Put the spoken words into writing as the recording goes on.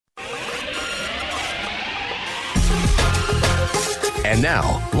And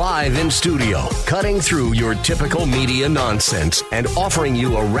now, live in studio, cutting through your typical media nonsense and offering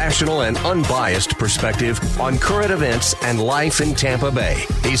you a rational and unbiased perspective on current events and life in Tampa Bay.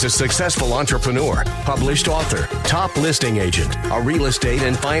 He's a successful entrepreneur, published author, top listing agent, a real estate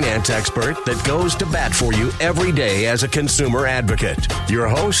and finance expert that goes to bat for you every day as a consumer advocate. Your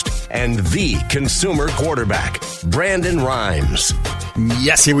host and the consumer quarterback, Brandon Rhymes.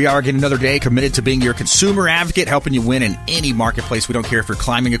 Yes, here we are again, another day committed to being your consumer advocate, helping you win in any marketplace. We don't care if you're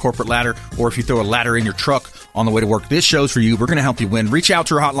climbing a corporate ladder or if you throw a ladder in your truck on the way to work. This show's for you. We're going to help you win. Reach out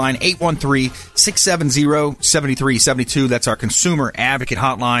to our hotline, 813-670-7372. That's our consumer advocate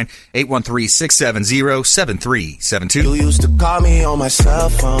hotline, 813-670-7372. You used to call me on my cell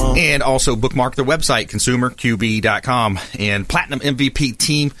phone. And also bookmark the website, consumerqb.com. And Platinum MVP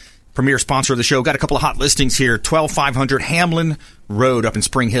Team, premier sponsor of the show. Got a couple of hot listings here. 12500 Hamlin Road up in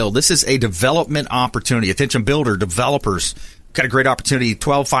Spring Hill. This is a development opportunity. Attention builder, developers. Got a great opportunity.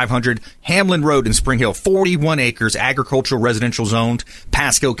 12500 Hamlin Road in Spring Hill. 41 acres, agricultural residential zoned.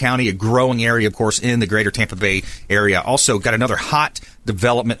 Pasco County, a growing area, of course, in the greater Tampa Bay area. Also got another hot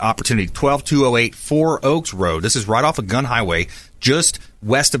development opportunity. 12208 Four Oaks Road. This is right off of Gun Highway, just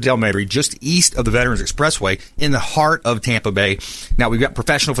west of Del Mabry, just east of the Veterans Expressway, in the heart of Tampa Bay. Now, we've got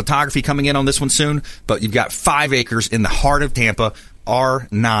professional photography coming in on this one soon, but you've got 5 acres in the heart of Tampa.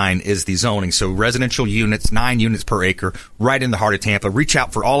 R9 is the zoning, so residential units, 9 units per acre, right in the heart of Tampa. Reach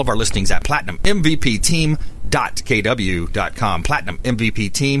out for all of our listings at PlatinumMVPTeam.kw.com,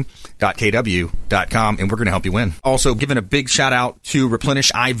 PlatinumMVPTeam.kw.com, and we're going to help you win. Also, giving a big shout out to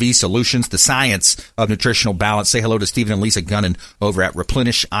Replenish IV Solutions, the science of nutritional balance. Say hello to Stephen and Lisa Gunnan over at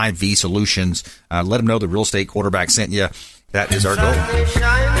Replenish IV Solutions. Let them know the real estate quarterback sent you. That is our goal.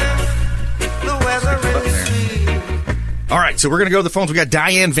 All right, so we're going to go to the phones. We got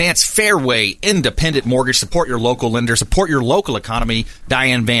Diane Vance, Fairway Independent Mortgage. Support your local lender. Support your local economy.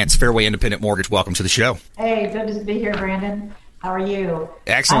 Diane Vance, Fairway Independent Mortgage. Welcome to the show. Hey, good to be here, Brandon. How are you?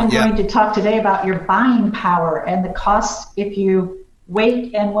 Excellent. I'm going to talk today about your buying power and the cost if you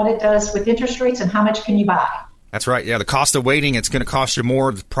wait and what it does with interest rates and how much can you buy. That's right. Yeah, the cost of waiting, it's going to cost you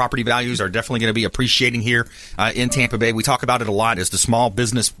more. The property values are definitely going to be appreciating here in Tampa Bay. We talk about it a lot as the small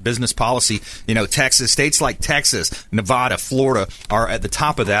business policy. You know, Texas, states like Texas, Nevada, Florida are at the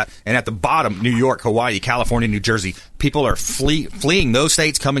top of that. And at the bottom, New York, Hawaii, California, New Jersey. People are fleeing those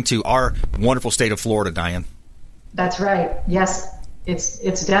states, coming to our wonderful state of Florida, Diane. That's right. Yes,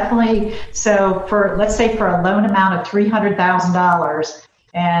 it's definitely. So let's say for a loan amount of $300,000,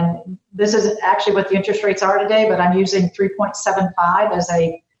 and this is actually what the interest rates are today, but I'm using 3.75 as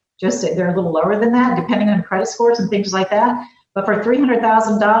they're a little lower than that, depending on credit scores and things like that. But for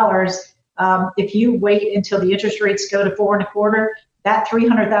 $300,000, if you wait until the interest rates go to 4.25, that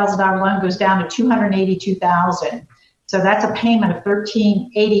 $300,000 loan goes down to $282,000. So that's a payment of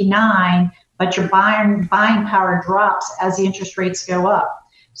 $1,389, but your buying power drops as the interest rates go up.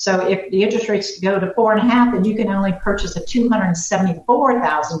 So if the interest rates go to 4.5, then you can only purchase a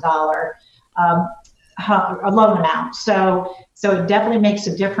 $274,000 a loan amount. So it definitely makes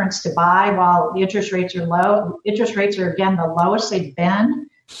a difference to buy while the interest rates are low. Interest rates are, again, the lowest they've been.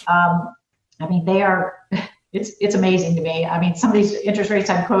 I mean, they are. It's amazing to me. I mean, some of these interest rates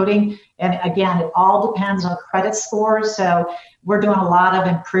I'm quoting, and again, it all depends on credit scores. So we're doing a lot of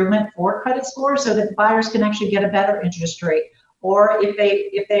improvement for credit scores so that the buyers can actually get a better interest rate. Or if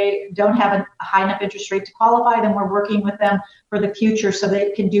they don't have a high enough interest rate to qualify, then we're working with them for the future so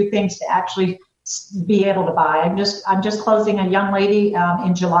they can do things to actually be able to buy. I'm just closing a young lady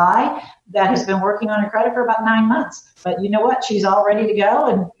in July that has been working on her credit for about 9 months. But you know what? She's all ready to go,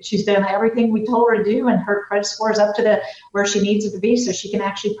 and she's done everything we told her to do, and her credit score is up to where she needs it to be so she can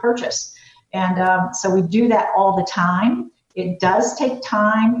actually purchase. And so we do that all the time. It does take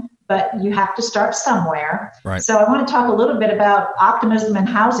time, but you have to start somewhere. Right. So I want to talk a little bit about optimism in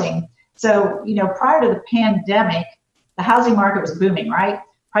housing. So, prior to the pandemic, the housing market was booming, right?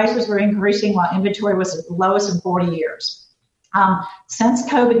 Prices were increasing while inventory was at the lowest in 40 years. Since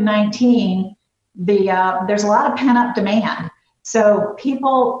COVID-19, there's a lot of pent-up demand. So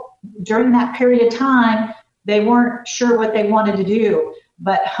people, during that period of time, they weren't sure what they wanted to do.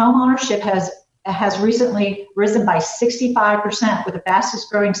 But home ownership has recently risen by 65%, with the fastest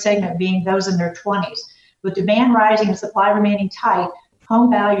growing segment being those in their 20s. With demand rising and supply remaining tight,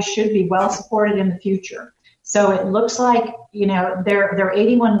 home values should be well supported in the future. So it looks like, there are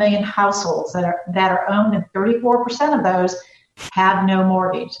 81 million households that are owned, and 34% of those have no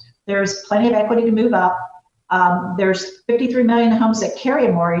mortgage. There's plenty of equity to move up. There's 53 million homes that carry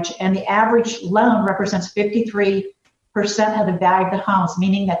a mortgage, and the average loan represents 53% of the value of the homes,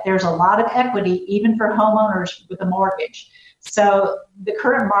 meaning that there's a lot of equity even for homeowners with a mortgage. So the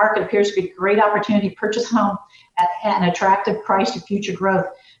current market appears to be a great opportunity to purchase a home at an attractive price to future growth.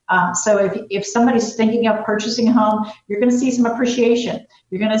 So if somebody's thinking of purchasing a home, you're going to see some appreciation.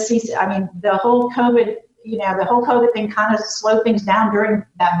 You're going to see, the whole COVID thing kind of slowed things down during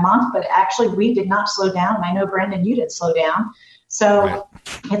that month, but actually we did not slow down. And I know, Brandon, you didn't slow down. So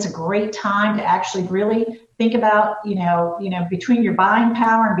It's a great time to actually really think about, between your buying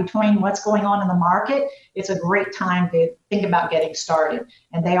power and between what's going on in the market, it's a great time to think about getting started.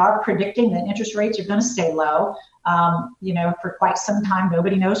 And they are predicting that interest rates are going to stay low, for quite some time.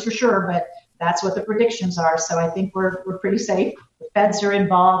 Nobody knows for sure, but that's what the predictions are. So I think we're pretty safe. The feds are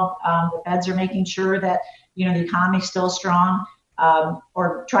involved. The feds are making sure that, the economy's still strong.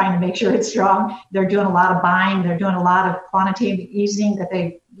 Or trying to make sure it's strong. They're doing a lot of buying. They're doing a lot of quantitative easing that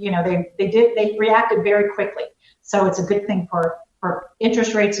they reacted very quickly. So it's a good thing for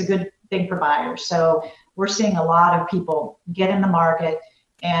interest rates, a good thing for buyers. So we're seeing a lot of people get in the market,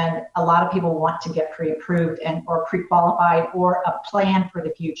 and a lot of people want to get pre-approved or pre-qualified or a plan for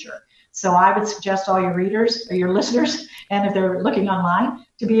the future. So I would suggest all your readers or your listeners, and if they're looking online,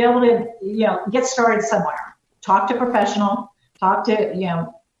 to be able to, get started somewhere. Talk to a professional. Talk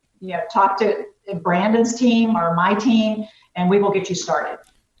to Brandon's team or my team, and we will get you started.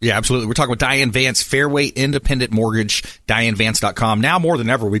 Yeah, absolutely. We're talking with Diane Vance, Fairway Independent Mortgage, DianeVance.com. Now more than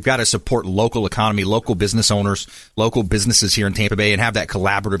ever, we've got to support local economy, local business owners, local businesses here in Tampa Bay, and have that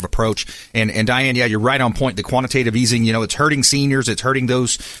collaborative approach. And Diane, yeah, you're right on point. The quantitative easing, it's hurting seniors. It's hurting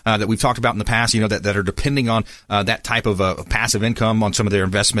those that we've talked about in the past, that are depending on that type of passive income on some of their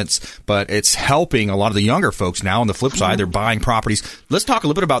investments. But it's helping a lot of the younger folks now. On the flip side, they're buying properties. Let's talk a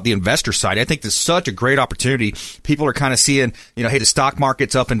little bit about the investor side. I think this is such a great opportunity. People are kind of seeing, hey, the stock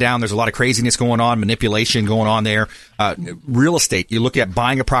market's up and down. There's a lot of craziness going on, manipulation going on there. Real estate, you look at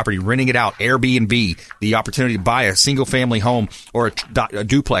buying a property, renting it out, Airbnb, the opportunity to buy a single family home or a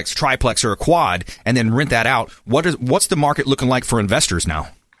duplex, triplex, or a quad, and then rent that out. What's the market looking like for investors now?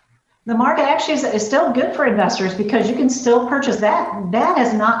 The market actually is still good for investors because you can still purchase that. That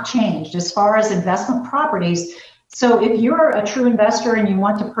has not changed as far as investment properties. So if you're a true investor and you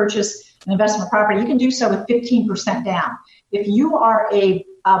want to purchase an investment property, you can do so with 15% down. If you are a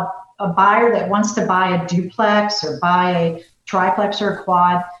buyer that wants to buy a duplex or buy a triplex or a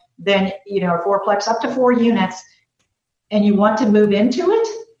quad, then, a fourplex up to 4 units, and you want to move into it,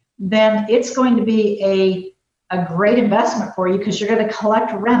 then it's going to be a great investment for you because you're going to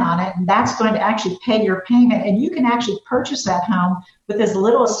collect rent on it, and that's going to actually pay your payment. And you can actually purchase that home with as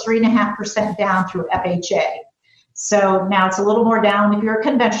little as 3.5% down through FHA. So now it's a little more down if you're a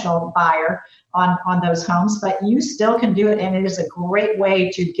conventional buyer on those homes, but you still can do it. And it is a great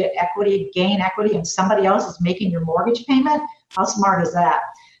way to get equity, gain equity, and somebody else is making your mortgage payment. How smart is that?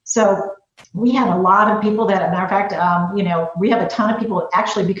 So we have a lot of people that, as a matter of fact, we have a ton of people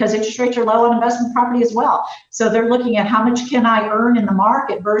actually because interest rates are low on investment property as well. So they're looking at how much can I earn in the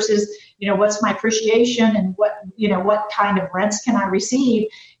market versus, what's my appreciation and what kind of rents can I receive?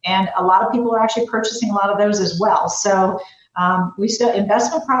 And a lot of people are actually purchasing a lot of those as well. So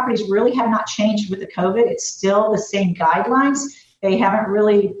investment properties really have not changed with the COVID. It's still the same guidelines. They haven't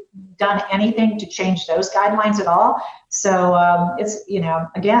really done anything to change those guidelines at all. So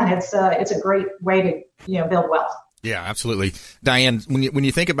it's a great way to build wealth. Yeah, absolutely. Diane, when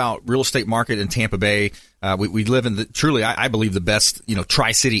you think about real estate market in Tampa Bay, we live in truly, I believe, the best,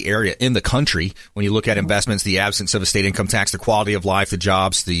 Tri-City area in the country. When you look at investments, the absence of a state income tax, the quality of life, the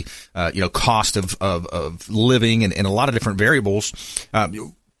jobs, the, cost of living and a lot of different variables.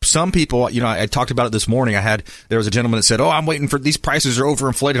 Some people, I talked about it this morning. There was a gentleman that said, I'm waiting for these prices are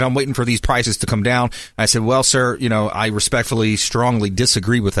overinflated. I'm waiting for these prices to come down. I said, well, sir, I respectfully, strongly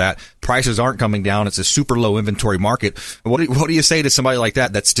disagree with that. Prices aren't coming down. It's a super low inventory market. What do you say to somebody like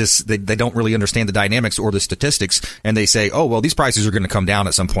that? That's just, they don't really understand the dynamics or the statistics. And they say, oh, well, these prices are going to come down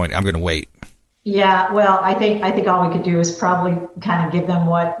at some point. I'm going to wait. Yeah, well, I think all we could do is probably kind of give them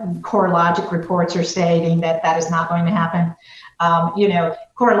what CoreLogic reports are stating that is not going to happen.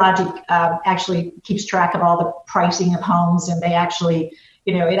 CoreLogic actually keeps track of all the pricing of homes, and they actually,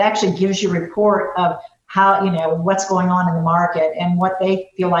 it actually gives you a report of how, what's going on in the market and what they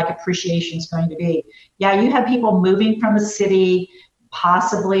feel like appreciation is going to be. Yeah, you have people moving from the city,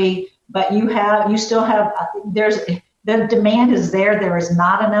 possibly, but the demand is there. There is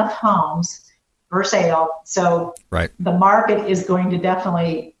not enough homes for sale. So right. The market is going to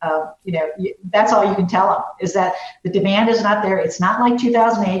definitely, that's all you can tell them is that the demand is not there. It's not like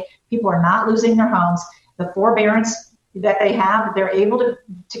 2008. People are not losing their homes. The forbearance that they have, they're able to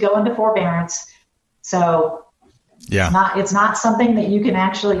go into forbearance. So yeah, it's not something that you can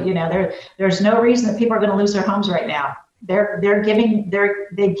actually, there's no reason that people are going to lose their homes right now. they've given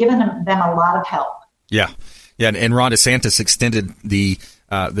them a lot of help. Yeah. And Ron DeSantis extended the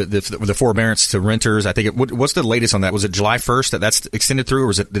forbearance to renters. I think what's the latest on that? Was it July 1st that's extended through,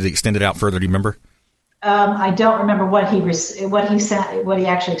 or did it extend it out further? Do you remember? I don't remember what he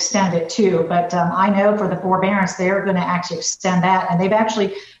actually extended it to, but I know for the forbearance they're going to actually extend that, and they've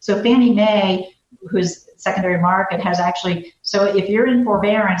actually Fannie Mae, who's secondary market, has actually. So if you're in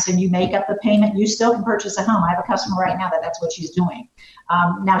forbearance and you make up the payment, you still can purchase a home. I have a customer right now that's what she's doing.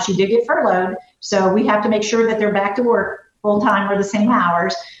 Now she did get furloughed, so we have to make sure that they're back to work full time or the same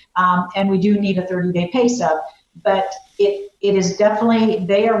hours, and we do need a 30-day pay stub. But it is definitely,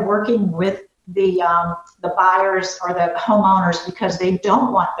 they are working with the buyers or the homeowners because they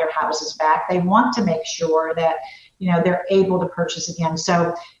don't want their houses back. They want to make sure that they're able to purchase again.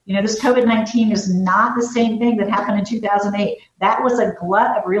 So this COVID-19 is not the same thing that happened in 2008. That was a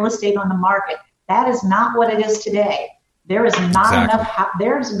glut of real estate on the market. That is not what it is today. There is not enough.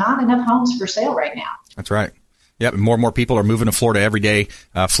 There's not enough homes for sale right now. That's right. Yep, more and more people are moving to Florida every day,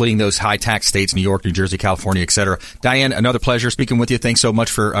 fleeing those high-tax states, New York, New Jersey, California, et cetera. Diane, another pleasure speaking with you. Thanks so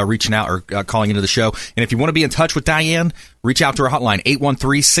much for reaching out or calling into the show. And if you want to be in touch with Diane, reach out to our hotline,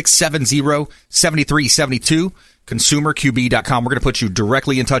 813-670-7372. ConsumerQB.com. We're going to put you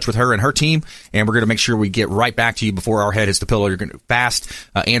directly in touch with her and her team, and we're going to make sure we get right back to you before our head hits the pillow. You're going to fast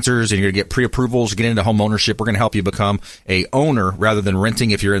answers, and you're going to get pre-approvals, get into home ownership. We're going to help you become a owner rather than renting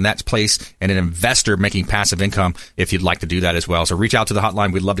if you're in that place, and an investor making passive income if you'd like to do that as well. So reach out to the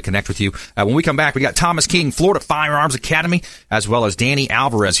hotline. We'd love to connect with you. When we come back, we got Thomas King, Florida Firearms Academy, as well as Danny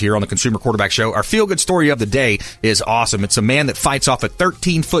Alvarez here on the Consumer Quarterback Show. Our feel-good story of the day is awesome. It's a man that fights off a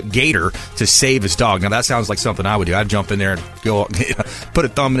 13-foot gator to save his dog. Now, that sounds like something I would do. I'd jump in there and go put a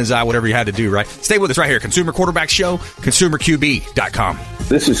thumb in his eye, whatever you had to do, right? Stay with us right here. Consumer Quarterback Show, ConsumerQB.com.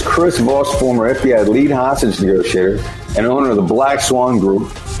 This is Chris Voss, former FBI lead hostage negotiator and owner of the Black Swan Group,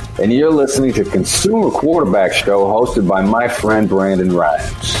 and you're listening to Consumer Quarterback Show, hosted by my friend Brandon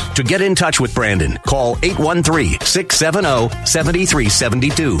Rhymes. To get in touch with Brandon, call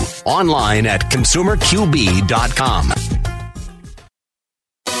 813-670-7372. Online at ConsumerQB.com.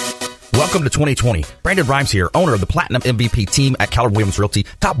 Welcome to 2020. Brandon Rhymes here, owner of the Platinum MVP team at Keller Williams Realty,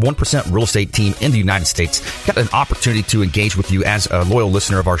 top 1% real estate team in the United States. Got an opportunity to engage with you as a loyal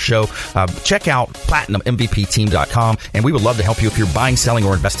listener of our show. Check out PlatinumMVPteam.com, and we would love to help you if you're buying, selling,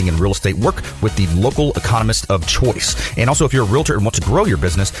 or investing in real estate. Work with the local economist of choice. And also, if you're a realtor and want to grow your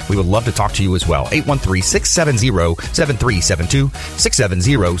business, we would love to talk to you as well. 813-670-7372,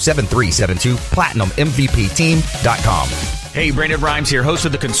 670-7372, PlatinumMVPteam.com. Hey, Brandon Rhymes here, host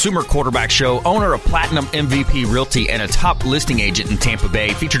of the Consumer Quarterback Show, owner of Platinum MVP Realty, and a top listing agent in Tampa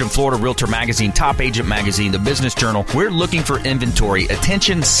Bay, featured in Florida Realtor Magazine, Top Agent Magazine, the Business Journal. We're looking for inventory.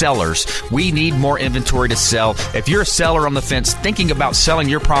 Attention sellers. We need more inventory to sell. If you're a seller on the fence thinking about selling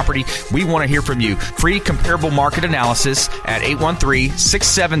your property, we want to hear from you. Free comparable market analysis at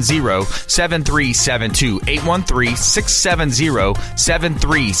 813-670-7372.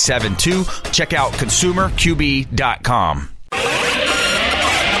 813-670-7372. Check out ConsumerQB.com.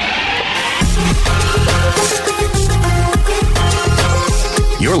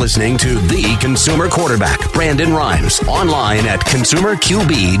 You're listening to The Consumer Quarterback, Brandon Rhymes, online at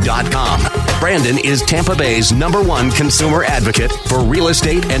ConsumerQB.com. Brandon is Tampa Bay's #1 consumer advocate for real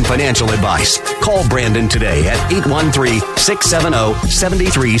estate and financial advice. Call Brandon today at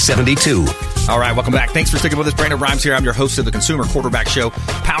 813-670-7372. All right, welcome back. Thanks for sticking with us. Brandon Rhymes here. I'm your host of the Consumer Quarterback Show,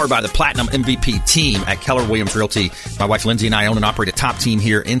 powered by the Platinum MVP team at Keller Williams Realty. My wife Lindsay and I own and operate a top team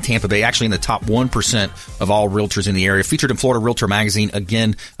here in Tampa Bay, actually in the top 1% of all realtors in the area. Featured in Florida Realtor Magazine,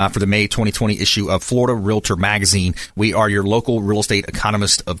 again, for the May 2020 issue of Florida Realtor Magazine. We are your local real estate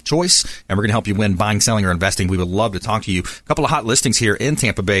economist of choice, and we're going to help you win buying, selling, or investing. We would love to talk to you. A couple of hot listings here in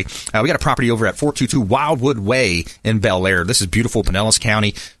Tampa Bay. We got a property over at 422 Wildwood Way in Bel Air. This is beautiful, Pinellas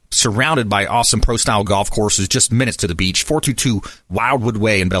County, surrounded by awesome pro-style golf courses, just minutes to the beach. 422 Wildwood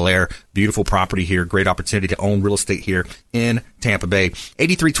Way in Bel Air. Beautiful property here. Great opportunity to own real estate here in Tampa Bay.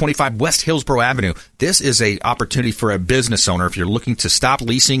 8325 West Hillsborough Avenue. This is a opportunity for a business owner. If you're looking to stop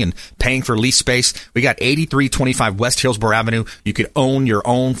leasing and paying for lease space, we got 8325 West Hillsborough Avenue. You could own your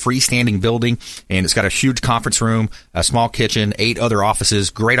own freestanding building, and it's got a huge conference room, a small kitchen, 8 other offices.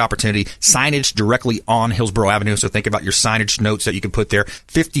 Great opportunity. Signage directly on Hillsborough Avenue. So think about your signage notes that you can put there.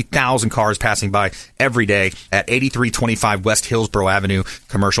 50,000 cars passing by every day at 8325 West Hillsborough Avenue.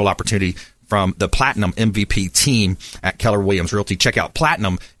 Commercial opportunity from the Platinum MVP team at Keller Williams Realty. Check out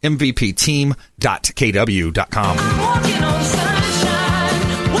PlatinumMVPteam.kw.com.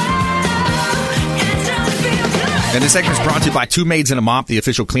 And this segment is brought to you by Two Maids and a Mop, the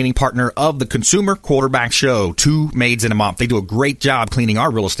official cleaning partner of the Consumer Quarterback Show. Two Maids and a Mop. They do a great job cleaning our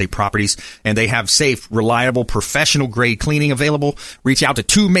real estate properties, and they have safe, reliable, professional-grade cleaning available. Reach out to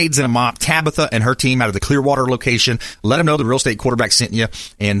Two Maids and a Mop, Tabitha and her team out of the Clearwater location. Let them know the real estate quarterback sent you,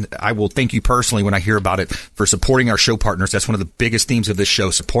 and I will thank you personally when I hear about it for supporting our show partners. That's one of the biggest themes of this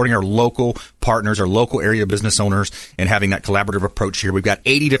show, supporting our local partners, our local area business owners, and having that collaborative approach here. We've got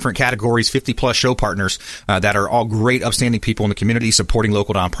 80 different categories, 50-plus show partners that are all great, upstanding people in the community, supporting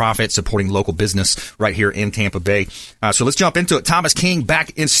local nonprofits, supporting local business right here in Tampa Bay. So let's jump into it. Thomas King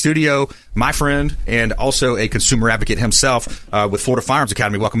back in studio, my friend, and also a consumer advocate himself with Florida Firearms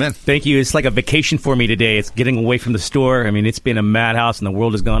Academy. Welcome in. Thank you. It's like a vacation for me today. It's getting away from the store. I mean, it's been a madhouse, and the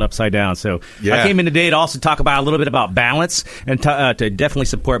world has gone upside down. So I came in today to also talk about a little bit about balance and to definitely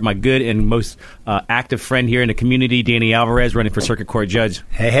support my good and most active friend here in the community, Danny Alvarez, running for Circuit Court Judge.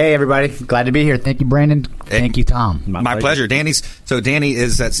 Hey, everybody. Glad to be here. Thank you, Brandon. Thank you, Tom. My pleasure. Danny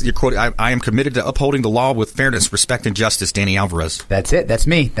is, that's your quote, I am committed to upholding the law with fairness, respect, and justice, Danny Alvarez. That's it. That's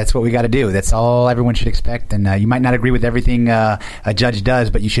me. That's what we got to do. That's all everyone should expect. And you might not agree with everything a judge does,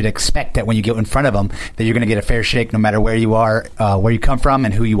 but you should expect that when you get in front of them, that you're going to get a fair shake no matter where you are, where you come from,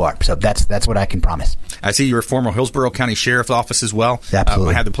 and who you are. So that's what I can promise. I see you're a former Hillsborough County Sheriff's Office as well.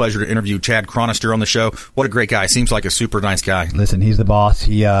 Absolutely. I had the pleasure to interview Chad Chronister on the show. What a great guy. Seems like a super nice guy. Listen, he's the boss.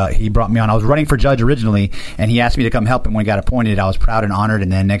 He brought me on. I was running for judge originally, and he asked me to come help him when he got appointed. I was proud and honored,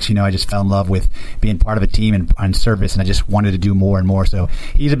 and then next I just fell in love with being part of a team and service, and I just wanted to do more and more. So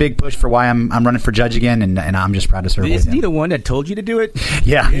he's a big push for why I'm running for judge again, and I'm just proud to serve with him. Isn't he the one that told you to do it?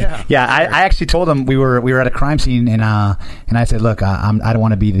 Yeah. I actually told him we were at a crime scene, and I said, look, I don't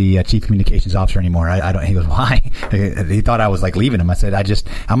want to be the chief communications officer anymore. I don't. He goes, why? He thought I was like leaving him. I said,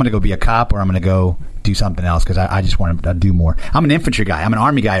 I'm going to go be a cop, or I'm going to go do something else, because I just want to do more. I'm an infantry guy. I'm an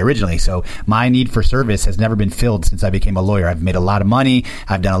Army guy originally, so my need for service has never been filled since I became a lawyer. I've made a lot of money.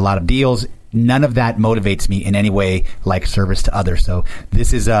 I've done a lot of deals. None of that motivates me in any way like service to others. So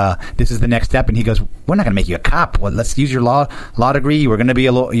this is the next step. And he goes, we're not going to make you a cop. Well, let's use your law degree. You were going to be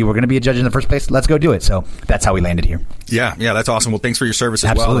a judge in the first place. Let's go do it. So that's how we landed here. Yeah, that's awesome. Well, thanks for your service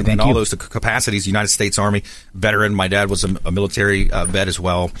as Absolutely, well. Thank and you. all those capacities, United States Army veteran. My dad was a military vet as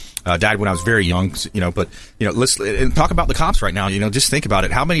well. Died when I was very young, but let's and talk about the cops right now. Just think about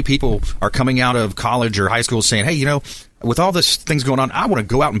it. How many people are coming out of college or high school saying, hey, with all this things going on, I want to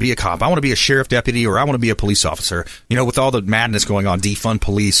go out and be a cop. I want to be a sheriff deputy, or I want to be a police officer. With all the madness going on, defund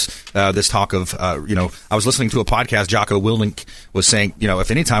police, this talk of, I was listening to a podcast, Jocko Willink was saying,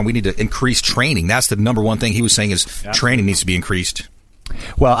 if any time we need to increase training, that's the number one thing he was saying is training needs to be increased.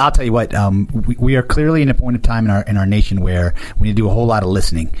 Well, I'll tell you what, we are clearly in a point of time in our nation where we need to do a whole lot of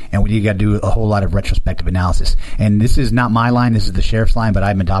listening, and we got to do a whole lot of retrospective analysis. And this is not my line, this is the sheriff's line, but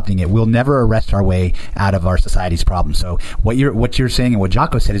I'm adopting it. We'll never arrest our way out of our society's problems. So what you're saying and what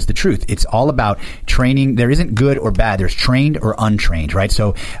Jocko said is the truth. It's all about training. There isn't good or bad. There's trained or untrained, right?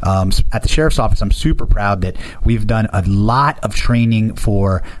 So at the sheriff's office, I'm super proud that we've done a lot of training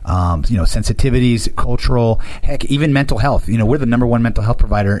for sensitivities, cultural, heck, even mental health. We're the number one mental health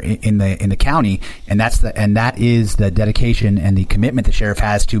provider in the county, and that is the dedication and the commitment the sheriff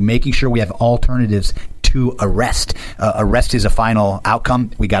has to making sure we have alternatives to arrest. Arrest is a final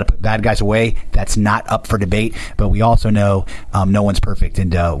outcome. We got to put bad guys away. That's not up for debate. But we also know no one's perfect,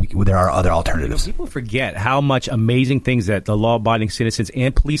 and there are other alternatives. People forget how much amazing things that the law-abiding citizens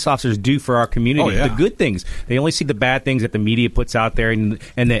and police officers do for our community. Oh, yeah. The good things. They only see the bad things that the media puts out there, and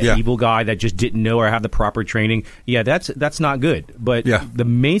the evil guy that just didn't know or have the proper training. Yeah, that's not good. But the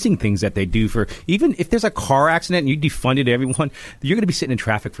amazing things that they do for, even if there's a car accident and you defunded everyone, you're going to be sitting in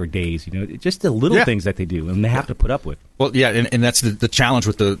traffic for days. Just the little things that they do, and they have to put up with. Well, and that's the challenge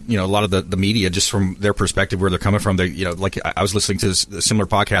with a lot of the media, just from their perspective, where they're coming from. They, like I was listening to a similar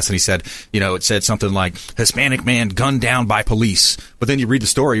podcast, and he said, it said something like Hispanic man gunned down by police. But then you read the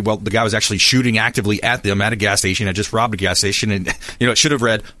story. Well, the guy was actually shooting actively at them at a gas station, had just robbed a gas station, and it should have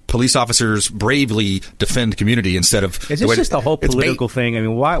read police officers bravely defend community instead of. Is this just a whole political thing? I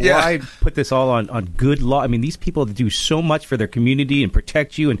mean, why put this all on good law? I mean, these people do so much for their community and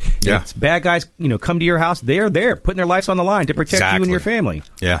protect you, and if bad guys, come to your house, they're there putting their lives on the line to protect you and your family.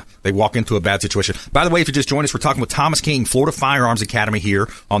 Yeah, they walk into a bad situation. By the way, if you just joined us, we're talking with Thomas King, Florida Firearms Academy, here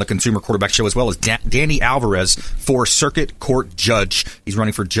on the Consumer Quarterback Show, as well as Danny Alvarez for Circuit Court Judge. He's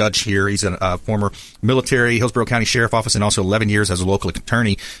running for judge here. He's a former military, Hillsborough County Sheriff Office, and also 11 years as a local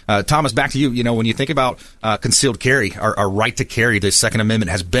attorney. Thomas, back to you. When you think about concealed carry, our right to carry, the Second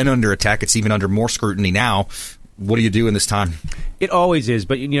Amendment has been under attack. It's even under more scrutiny now. What do you do in this time? It always is,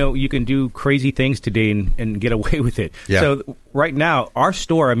 but you can do crazy things today and get away with it. Yeah. So right now, our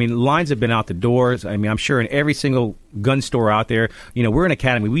store, lines have been out the doors. I'm sure in every single gun store out there, we're an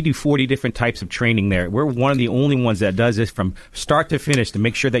academy. We do 40 different types of training there. We're one of the only ones that does this from start to finish to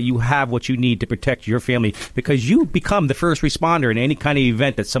make sure that you have what you need to protect your family, because you become the first responder in any kind of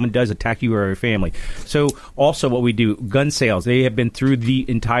event that someone does attack you or your family. So also what we do, gun sales, they have been through the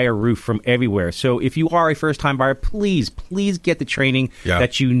entire roof from everywhere. So if you are a first-time buyer, please get the training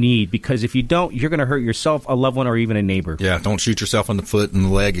that you need, because if you don't, you're going to hurt yourself, a loved one, or even a neighbor. Yeah, don't shoot yourself in the foot and the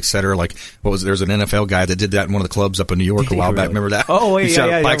leg, etc. Like, there's an NFL guy that did that in one of the clubs up in New York a while back. Remember that? Oh,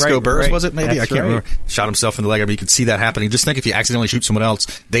 yeah. Plaxico Burress, was it? Maybe? That's I can't remember. Shot himself in the leg. You could see that happening. Just think, if you accidentally shoot someone else,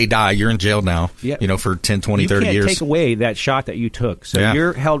 they die. You're in jail now, for 10, 20, 30 years. You can't take away that shot that you took. So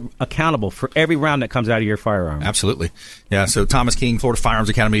you're held accountable for every round that comes out of your firearm. Absolutely. Yeah, so Thomas King, Florida Firearms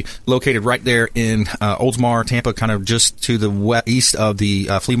Academy, located right there in Oldsmar, Tampa, kind of just to the east of the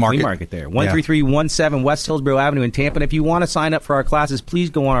flea market. Flea market there. 13317 West Hillsborough Avenue in Tampa. And if you want to sign up for our classes, please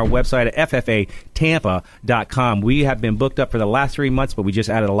go on our website at ffatampa.com. We have been booked up for the last 3 months, but we just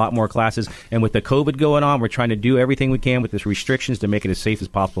added a lot more classes. And with the COVID going on, we're trying to do everything we can with these restrictions to make it as safe as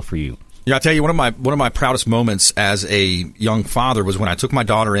possible for you. Yeah, I'll tell you, one of my proudest moments as a young father was when I took my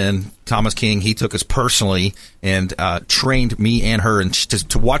daughter in. Thomas King, he took us personally and trained me and her, and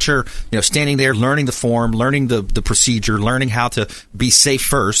to watch her, standing there, learning the form, learning the procedure, learning how to be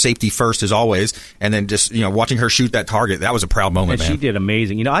safety first as always, and then just watching her shoot that target. That was a proud moment, and man. She did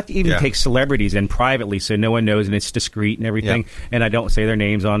amazing. I even take celebrities in privately so no one knows, and it's discreet and everything. Yeah. And I don't say their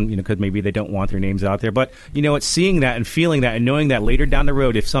names on, because maybe they don't want their names out there. But it's seeing that and feeling that and knowing that later down the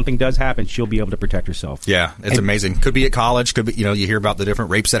road, if something does happen, she'll be able to protect herself. Yeah, it's amazing. Could be at college. Could be, you hear about the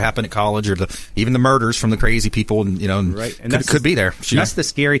different rapes that happen at college, or even the murders from the crazy people, and right. And could be there. That's the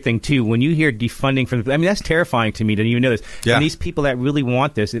scary thing too. When you hear defunding from, that's terrifying to me to even know this. Yeah. And these people that really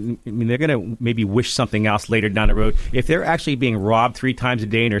want this, they're going to maybe wish something else later down the road. If they're actually being robbed 3 times a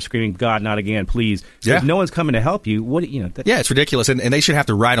day and they're screaming, "God, not again, please!" If no one's coming to help you, it's ridiculous, and they should have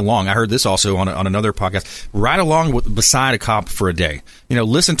to ride along. I heard this also on another podcast. Ride along beside a cop for a day.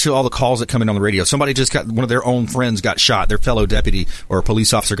 Listen to all the calls that come in on the radio. Somebody just got, one of their own friends got shot. Their fellow deputy or a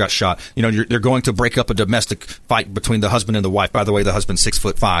police officer got shot. They're going to break up a domestic fight between the husband and the wife. By the way, the husband's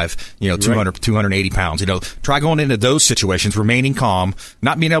 6'5", 280 pounds. Try going into those situations, remaining calm,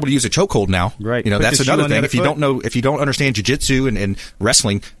 not being able to use a chokehold now. Right. That's another thing. If you don't understand jiu-jitsu and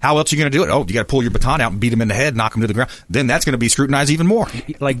wrestling, how else are you going to do it? Oh, you got to pull your baton out and beat him in the head, knock him to the ground. Then that's going to be scrutinized even more.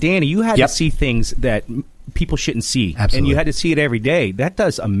 Like Danny, you had to see things that people shouldn't see. Absolutely. And you had to see it every day. That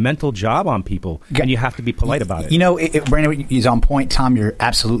does a mental job on people, and you have to be polite about it. Brandon is on point. Tom, you're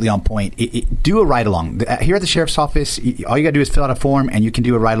absolutely on point. Do a ride-along. Here at the Sheriff's Office, all you got to do is fill out a form, and you can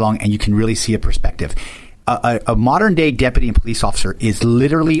do a ride-along, and you can really see a perspective. A modern-day deputy and police officer is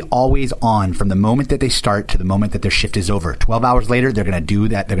literally always on from the moment that they start to the moment that their shift is over. 12 hours later, they're going to do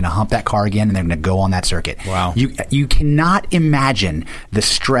that. They're going to hump that car again, and they're going to go on that circuit. Wow. You cannot imagine the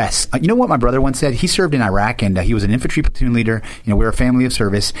stress. You know what my brother once said? He served in Iraq, and he was an infantry platoon leader. We're a family of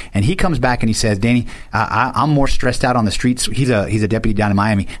service. And he comes back and he says, Danny, I'm more stressed out on the streets. He's a deputy down in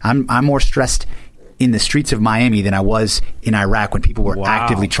Miami. I'm more stressed in the streets of Miami than I was in Iraq when people were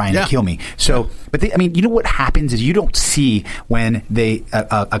actively trying to kill me. So, but you know what happens is you don't see when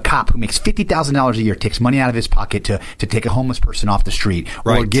a cop who makes $50,000 a year takes money out of his pocket to take a homeless person off the street,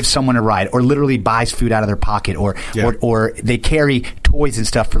 or gives someone a ride, or literally buys food out of their pocket, or they carry toys and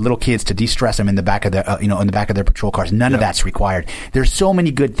stuff for little kids to de-stress them in the back of their in the back of their patrol cars. None of that's required. There's so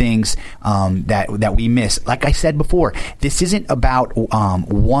many good things that we miss. Like I said before, this isn't about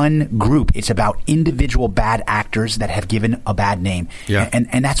one group. It's about individual bad actors that have given a bad name. Yeah.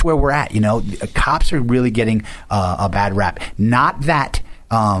 And that's where we're at. Cops are really getting a bad rap. Not that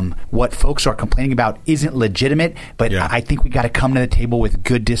what folks are complaining about isn't legitimate, but I think we got to come to the table with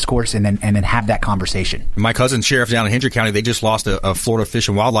good discourse and then have that conversation. My cousin sheriff down in Hendry County, they just lost a Florida Fish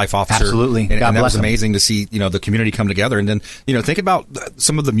and Wildlife officer. Absolutely. And that was amazing to see, the community come together. And then, think about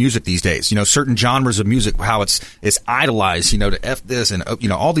some of the music these days, certain genres of music, how it's idolized, to F this and,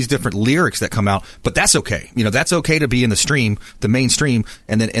 all these different lyrics that come out. But that's okay. That's okay to be in the mainstream.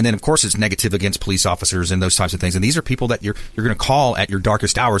 And then of course it's negative against police officers and those types of things. And these are people that you're going to call at your darkest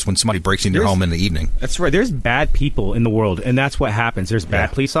darkest hours when somebody breaks into your home in the evening. That's right. There's bad people in the world, and that's what happens. There's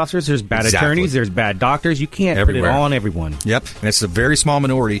bad police officers, there's bad attorneys, there's bad doctors. You can't put it all on everyone. Yep, and it's a very small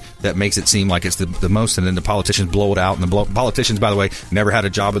minority that makes it seem like it's the most, and then the politicians blow it out. And the politicians, by the way, never had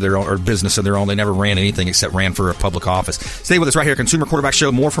a job of their own or business of their own. They never ran anything except ran for a public office. Stay with us right here, Consumer Quarterback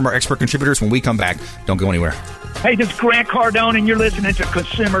Show. More from our expert contributors when we come back. Don't go anywhere. Hey, this is Grant Cardone, and you're listening to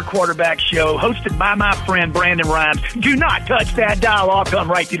Consumer Quarterback Show, hosted by my friend Brandon Rhymes. Do not touch that dial. I'll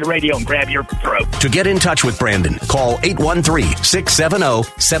come right through the radio and grab your throat. To get in touch with Brandon, call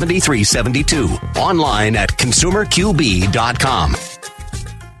 813-670-7372. Online at consumerqb.com.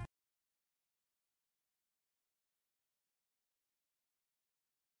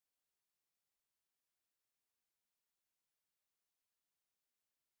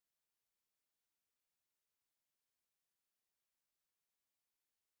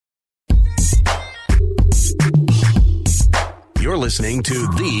 You're listening to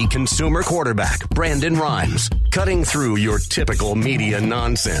the Consumer Quarterback, Brandon Rhymes, cutting through your typical media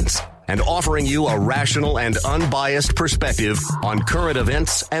nonsense and offering you a rational and unbiased perspective on current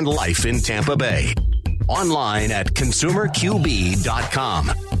events and life in Tampa Bay. Online at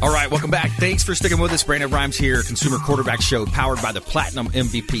consumerqb.com. All right, welcome back. Thanks for sticking with us. Brandon Rhymes here, Consumer Quarterback Show, powered by the Platinum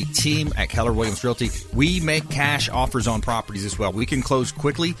MVP team at Keller Williams Realty. We make cash offers on properties as well. We can close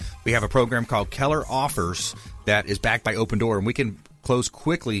quickly. We have a program called Keller Offers that is backed by Open Door, and we can close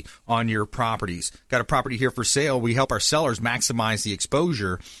quickly on your properties. Got a property here for sale. We help our sellers maximize the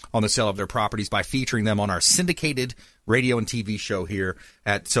exposure on the sale of their properties by featuring them on our syndicated radio and TV show here.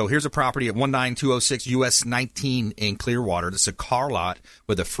 So here's a property at 19206 US 19 in Clearwater. This is a car lot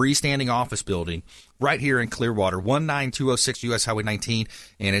with a freestanding office building right here in Clearwater, 19206 US Highway 19,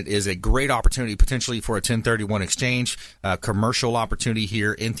 and it is a great opportunity potentially for a 1031 exchange, commercial opportunity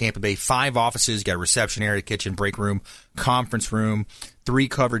here in Tampa Bay. 5 offices, got a reception area, kitchen, break room, conference room, 3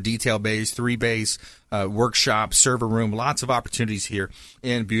 covered detail bays, 3 bays, workshop, server room, lots of opportunities here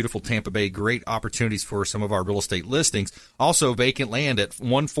in beautiful Tampa Bay. Great opportunities for some of our real estate listings. Also vacant land at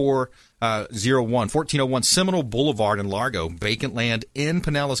 1401 Seminole Boulevard in Largo. Vacant land in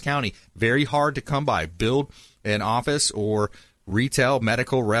Pinellas County. Very hard to come by. Build an office or retail,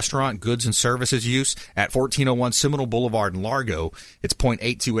 medical, restaurant, goods and services use at 1401 Seminole Boulevard in Largo. It's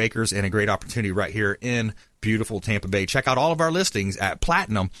 0.82 acres and a great opportunity right here in beautiful Tampa Bay. Check out all of our listings at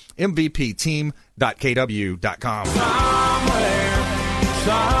platinummvpteam.kw.com.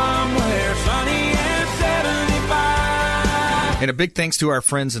 Somewhere sunny and 75. And a big thanks to our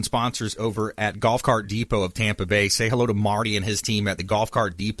friends and sponsors over at Golf Cart Depot of Tampa Bay. Say hello to Marty and his team at the Golf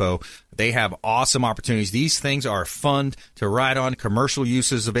Cart Depot. They have awesome opportunities. These things are fun to ride on. Commercial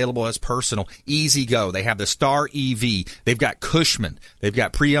uses available as personal. Easy go. They have the Star EV. They've got Cushman. They've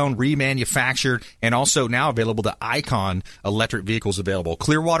got pre-owned, remanufactured, and also now available the Icon electric vehicles available.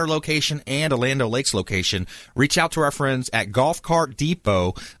 Clearwater location and Orlando Lakes location. Reach out to our friends at Golf Cart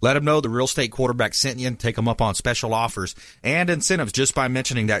Depot. Let them know the real estate quarterback sent you and take them up on special offers and incentives just by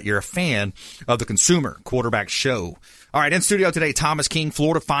mentioning that you're a fan of the Consumer Quarterback Show. All right, in studio today, Thomas King,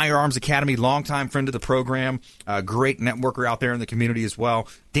 Florida Firearms Academy, longtime friend of the program, great networker out there in the community as well.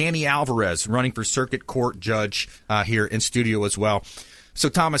 Danny Alvarez, running for circuit court judge here in studio as well. So,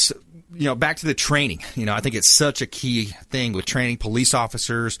 Thomas, back to the training. I think it's such a key thing with training police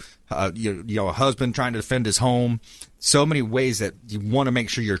officers, a husband trying to defend his home. So many ways that you want to make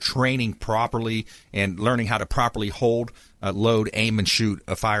sure you're training properly and learning how to properly hold, load, aim, and shoot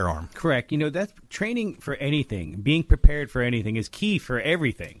a firearm. Correct. That's training for anything. Being prepared for anything is key for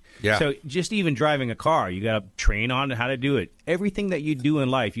everything. Yeah. So just even driving a car, you got to train on how to do it. Everything that you do in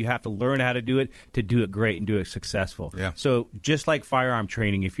life, you have to learn how to do it to do it great and do it successful. Yeah. So just like firearm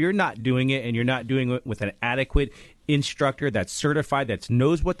training, if you're not doing it and you're not doing it with an adequate instructor that's certified, that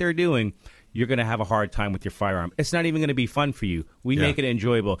knows what they're doing, you're going to have a hard time with your firearm. It's not even going to be fun for you. We make it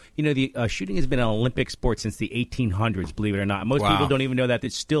enjoyable. The shooting has been an Olympic sport since the 1800s, believe it or not. Most people don't even know that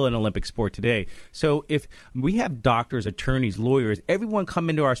it's still an Olympic sport today. So if we have doctors, attorneys, lawyers, everyone come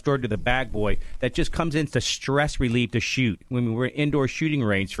into our store to the bag boy that just comes in to stress relieve to shoot. When we're indoor shooting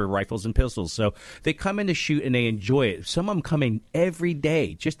range for rifles and pistols. So they come in to shoot and they enjoy it. Some of them come in every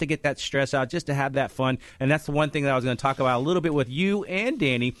day just to get that stress out, just to have that fun. And that's the one thing that I was going to talk about a little bit with you and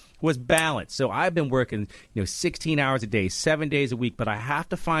Danny was balance. balance. So I've been working, 16 hours a day, 7 days a week, but I have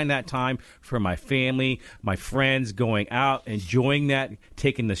to find that time for my family, my friends, going out, enjoying that,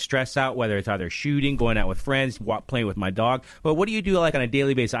 taking the stress out, whether it's either shooting, going out with friends, playing with my dog. But what do you do like on a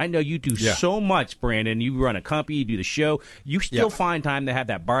daily basis? I know you do so much, Brandon. You run a company, you do the show. You still find time to have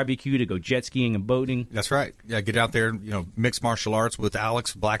that barbecue, to go jet skiing and boating. That's right. Yeah, get out there, mixed martial arts with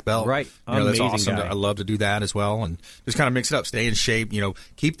Alex, black belt. Right. That's awesome. I love to do that as well, and just kind of mix it up, stay in shape.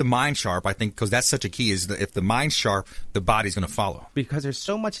 Keep the mind sharp. I think because that's such a key. Is that if the mind's sharp, the body's going to follow. Because there's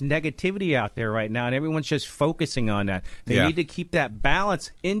so much negativity out there right now, and everyone's just focusing on that. They need to keep that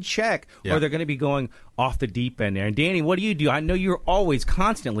balance in check, or they're going to be going off the deep end there. And Danny, what do you do? I know you're always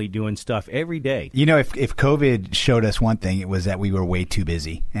constantly doing stuff every day. If COVID showed us one thing, it was that we were way too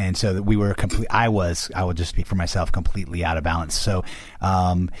busy, and so that we were I will just speak for myself, completely out of balance. So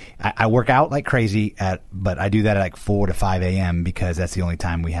I work out like crazy but I do that at like 4 to 5 a.m. because that's the only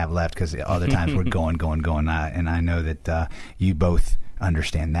time we have left, because other times we're going. And I know that you both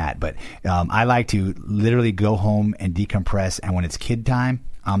understand that. But I like to literally go home and decompress. And when it's kid time,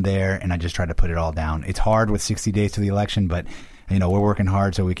 I'm there and I just try to put it all down. It's hard with 60 days to the election, but we're working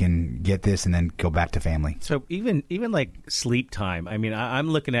hard so we can get this and then go back to family. So even like sleep time, I mean, I'm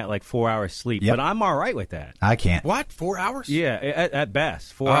looking at like 4 hours sleep, but I'm all right with that. I can't. What? 4 hours? Yeah, at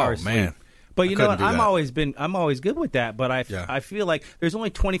best, 4 hours man. sleep. But you know what? I'm always good with that. But I feel like there's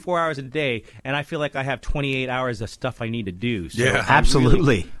only 24 hours a day, and I feel like I have 28 hours of stuff I need to do. So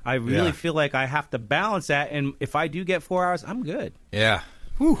absolutely. I really feel like I have to balance that, and if I do get 4 hours, I'm good. Yeah.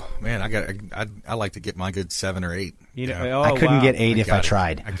 Whew, man, I like to get my good 7 or 8. I couldn't get 8 if I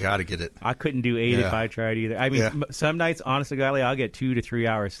tried. I got to get it. I couldn't do 8 if I tried either. I mean, some nights, honestly, golly, I'll get 2 to 3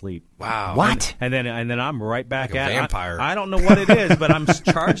 hours sleep. Wow. What? And then I'm right back like at a vampire. I don't know what it is, but I'm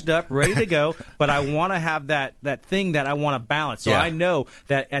charged up, ready to go. But I want to have that thing that I want to balance. So I know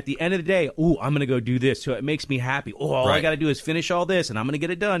that at the end of the day, I'm going to go do this. So it makes me happy. All I got to do is finish all this, and I'm going to get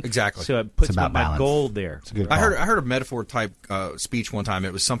it done. Exactly. So it puts my goal there. It's a good I heard a metaphor type speech one time.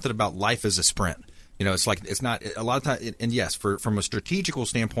 It was something about life as a sprint. It's like it's not a lot of time. And yes, from a strategical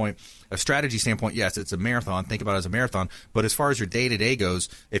standpoint, a strategy standpoint, yes, it's a marathon. Think about it as a marathon. But as far as your day to day goes,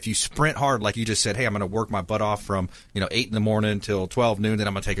 if you sprint hard, like you just said, hey, I'm going to work my butt off from 8 in the morning till 12 noon. Then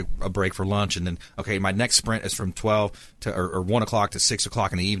I'm going to take a break for lunch, and then my next sprint is from 12 to or 1 o'clock to 6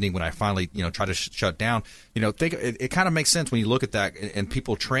 o'clock in the evening when I finally try to shut down. Think it kind of makes sense when you look at that, and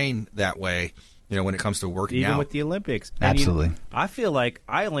people train that way. When it comes to working out. Even with the Olympics. Absolutely. I feel like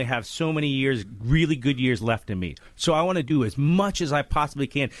I only have so many years, really good years left in me. So I want to do as much as I possibly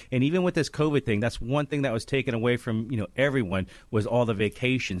can. And even with this COVID thing, that's one thing that was taken away from, everyone was all the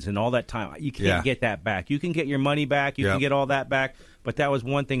vacations and all that time. You can't get that back. You can get your money back. You can get all that back. But that was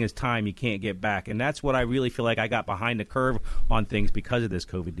one thing is time you can't get back. And that's what I really feel like I got behind the curve on things because of this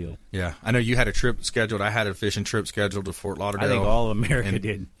COVID deal. Yeah. I know you had a trip scheduled. I had a fishing trip scheduled to Fort Lauderdale. I think all of America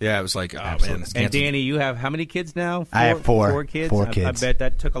did. Yeah, it was like, man. It's canceled. And Danny, you have how many kids now? I have 4. 4 kids? 4 kids. I bet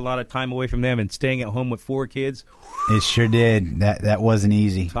that took a lot of time away from them, and staying at home with 4 kids. It sure did. That wasn't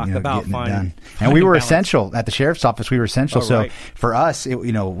easy. Talk about finding and we were balance. Essential at the sheriff's office. We were essential. So right. for us,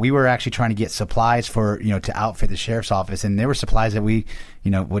 we were actually trying to get supplies for to outfit the sheriff's office, and there were supplies that we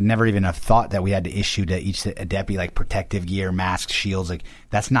would never even have thought that we had to issue to each deputy, like protective gear, masks, shields. Like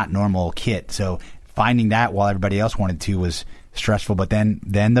that's not normal kit. So finding that while everybody else wanted to was stressful. But then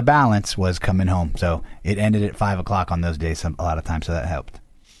the balance was coming home. So it ended at 5 o'clock on those days a lot of times. So that helped.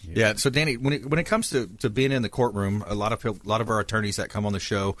 Yeah. So Danny, when it comes to being in the courtroom, a lot of our attorneys that come on the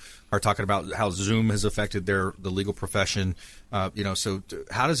show are talking about how Zoom has affected the legal profession. So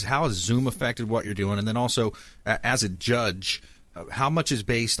how has Zoom affected what you're doing? And then also as a judge, how much is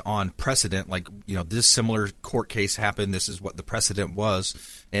based on precedent? Like, this similar court case happened. This is what the precedent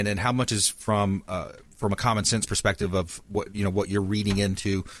was. And then how much is from a common sense perspective of what you're reading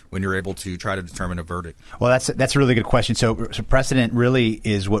into when you're able to try to determine a verdict? Well, that's a really good question. So precedent really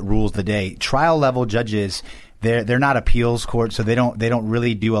is what rules the day. Trial level judges, they're not appeals court, so they don't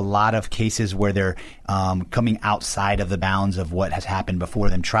really do a lot of cases where they're coming outside of the bounds of what has happened before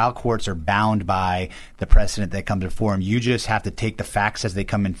them. Trial courts are bound by the precedent that comes before them. You just have to take the facts as they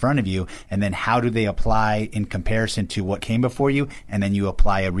come in front of you, and then how do they apply in comparison to what came before you, and then you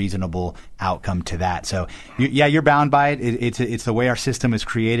apply a reasonable outcome to that. So you're bound by it. It's the way our system is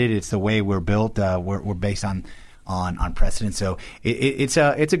created. It's the way we're built. We're based on precedent. So it's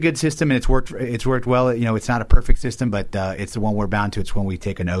a good system, and it's worked well. It's not a perfect system, but it's the one we're bound to. It's one we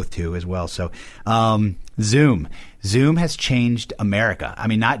take an oath to as well. So Zoom has changed America. I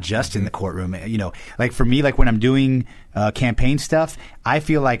mean, not just in the courtroom. Like for me, like when I'm doing campaign stuff, I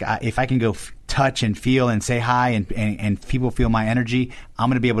feel like if I can go touch and feel and say hi and people feel my energy, I'm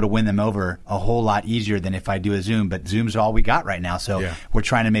going to be able to win them over a whole lot easier than if I do a Zoom. But Zoom's all we got right now. So we're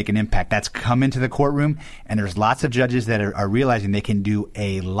trying to make an impact. That's come into the courtroom, and there's lots of judges that are realizing they can do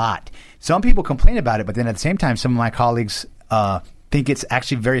a lot. Some people complain about it, but then at the same time, some of my colleagues think it's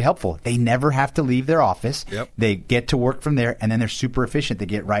actually very helpful. They never have to leave their office. They get to work from there, and then they're super efficient. They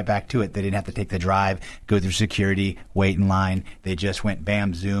get right back to it. They didn't have to take the drive, go through security, wait in line. They just went,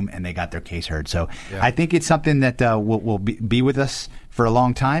 bam, Zoom, and they got their case heard. So I think it's something that will be with us for a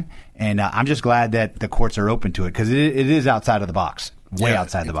long time, and I'm just glad that the courts are open to it because it is outside of the box. Way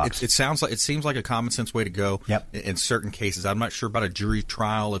outside the box. It seems like a common sense way to go. In certain cases. I'm not sure about a jury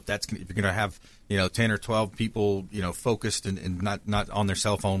trial if you're going to have 10 or 12 people focused and not on their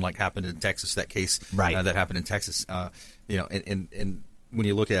cell phone like happened in Texas. That case that happened in Texas. And when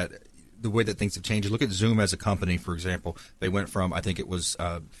you look at the way that things have changed, look at Zoom as a company. For example, they went from I think it was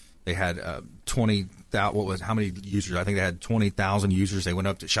they had 20,000. How many users? I think they had 20,000 users. They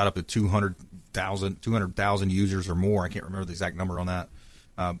shot up to 200,000 users or more. I can't remember the exact number on that.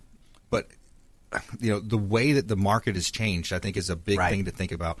 But the way that the market has changed, I think, is a big thing to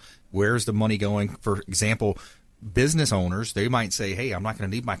think about. Where's the money going? For example, business owners, they might say, hey, I'm not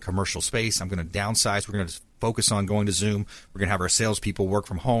going to need my commercial space. I'm going to downsize. We're going to focus on going to Zoom. We're going to have our salespeople work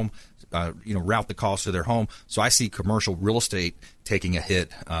from home, route the calls to their home. So I see commercial real estate taking a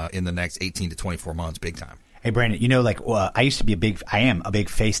hit in the next 18 to 24 months, big time. Hey, Brandon, I used to be I am a big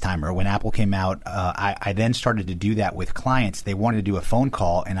FaceTimer. When Apple came out, I then started to do that with clients. They wanted to do a phone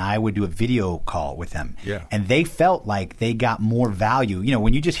call, and I would do a video call with them. And they felt like they got more value.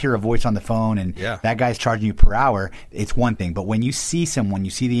 When you just hear a voice on the phone and that guy's charging you per hour, it's one thing. But when you see someone,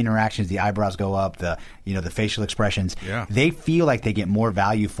 you see the interactions, the eyebrows go up, the facial expressions, they feel like they get more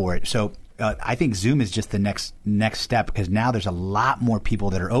value for it. So I think Zoom is just the next step because now there's a lot more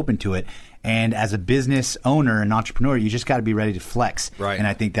people that are open to it. And as a business owner and entrepreneur, you just got to be ready to flex. And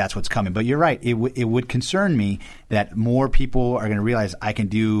I think that's what's coming. But you're right. It would concern me that more people are going to realize I can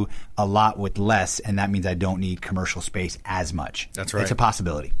do a lot with less, and that means I don't need commercial space as much. That's right. It's a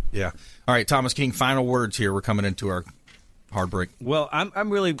possibility. All right, Thomas King, final words here. We're coming into our hard break. Well, I'm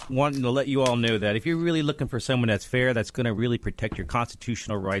really wanting to let you all know that if you're really looking for someone that's fair, that's going to really protect your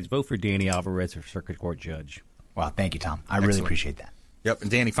constitutional rights, vote for Danny Alvarez for Circuit Court Judge. Wow, thank you, Tom. I really appreciate that. Yep.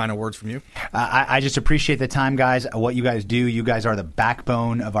 And Danny, final words from you? I just appreciate the time, guys. What you guys do, you guys are the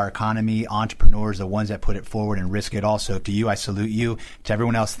backbone of our economy, entrepreneurs, the ones that put it forward and risk it all. So to you, I salute you. To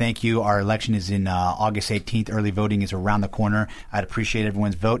everyone else, thank you. Our election is in August 18th. Early voting is around the corner. I'd appreciate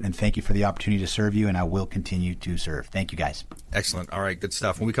everyone's vote, and thank you for the opportunity to serve you, and I will continue to serve. Thank you, guys. Excellent. All right, good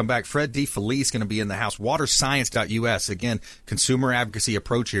stuff. When we come back, Fred D. Felice going to be in the house. Waterscience.us. Again, consumer advocacy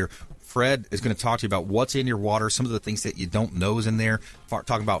approach here. Fred is going to talk to you about what's in your water, some of the things that you don't know is in there,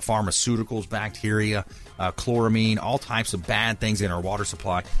 talking about pharmaceuticals, bacteria, chloramine, all types of bad things in our water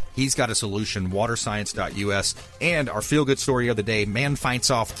supply. He's got a solution, waterscience.us. And our feel-good story of the day, man fights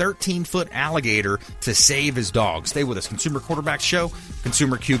off 13-foot alligator to save his dog. Stay with us. Consumer Quarterback Show,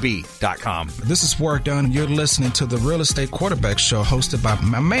 ConsumerQB.com. This is Ward Dunn, and you're listening to the Real Estate Quarterback Show hosted by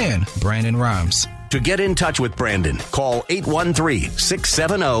my man, Brandon Rhymes. To get in touch with Brandon, call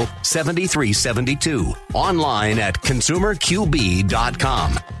 813-670-7372. Online at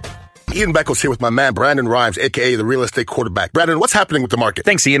ConsumerQB.com. Ian Beckles here with my man, Brandon Rhymes, a.k.a. the Real Estate Quarterback. Brandon, what's happening with the market?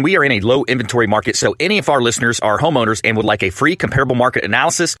 Thanks, Ian. We are in a low inventory market, so any of our listeners are homeowners and would like a free comparable market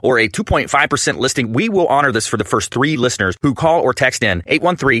analysis or a 2.5% listing, we will honor this for the first 3 listeners who call or text in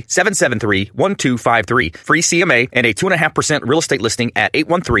 813-773-1253. Free CMA and a 2.5% real estate listing at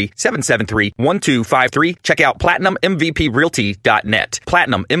 813-773-1253. Check out PlatinumMVPRealty.net.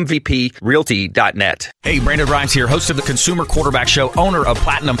 PlatinumMVPRealty.net. Hey, Brandon Rhymes here, host of the Consumer Quarterback Show, owner of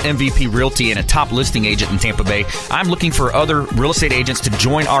Platinum MVP Realty and a top listing agent in Tampa Bay. I'm looking for other real estate agents to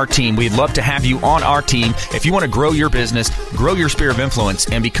join our team. We'd love to have you on our team. If you want to grow your business, grow your sphere of influence,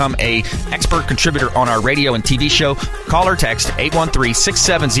 and become an expert contributor on our radio and TV show, call or text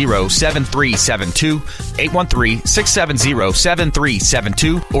 813-670-7372,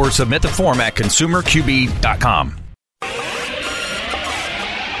 813-670-7372, or submit the form at ConsumerQB.com.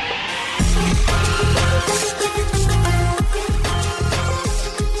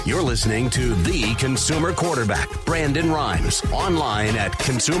 You're listening to The Consumer Quarterback, Brandon Rhymes, online at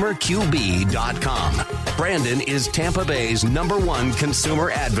ConsumerQB.com. Brandon is Tampa Bay's #1 consumer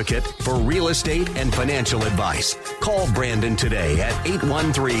advocate for real estate and financial advice. Call Brandon today at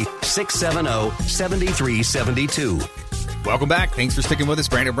 813-670-7372. Welcome back. Thanks for sticking with us.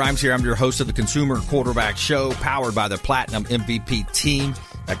 Brandon Rhymes here. I'm your host of the Consumer Quarterback Show, powered by the Platinum MVP team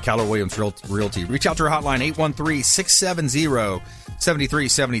at Keller Williams Realty. Reach out to our hotline, 813-670-7372.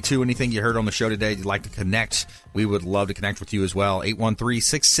 7372. Anything you heard on the show today you'd like to connect, we would love to connect with you as well.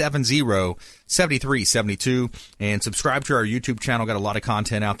 813-670-7372. And subscribe to our YouTube channel. Got a lot of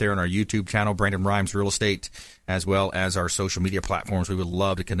content out there on our YouTube channel, Brandon Rhymes Real Estate, as well as our social media platforms. We would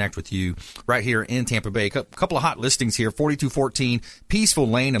love to connect with you right here in Tampa Bay. A couple of hot listings here. 4214 Peaceful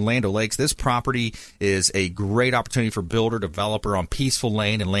Lane in Land O'Lakes. This property is a great opportunity for builder, developer on Peaceful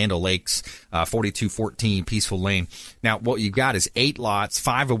Lane in Land O'Lakes, 4214 Peaceful Lane. Now, what you've got is 8 lots,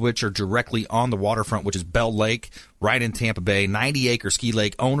 5 of which are directly on the waterfront, which is Bell Lake, right in Tampa Bay. 90-acre ski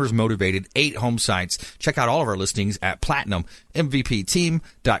lake, owners motivated, 8 home sites. Check out all of our listings at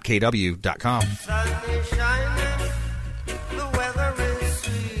platinummvpteam.kw.com.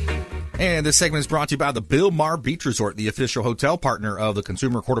 And this segment is brought to you by the Bill Maher Beach Resort, the official hotel partner of the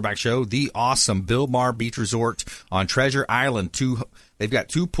Consumer Quarterback Show. The awesome Bill Maher Beach Resort on Treasure Island. They've got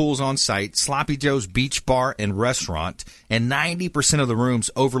 2 pools on site, Sloppy Joe's Beach Bar and Restaurant, and 90% of the rooms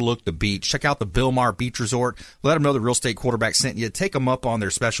overlook the beach. Check out the Bill Maher Beach Resort. Let them know the Real Estate Quarterback sent you. Take them up on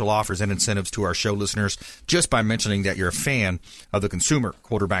their special offers and incentives to our show listeners just by mentioning that you're a fan of the Consumer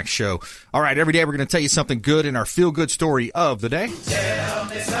Quarterback Show. All right, every day we're going to tell you something good in our feel-good story of the day. Tell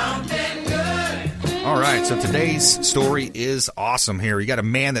me something good. All right, so today's story is awesome here. You got a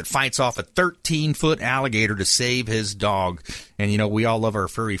man that fights off a 13-foot alligator to save his dog. And, you know, we all love our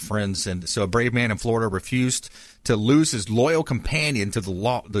furry friends. And so a brave man in Florida refused to lose his loyal companion to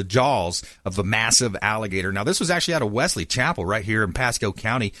the jaws of a massive alligator. Now, this was actually out of Wesley Chapel right here in Pasco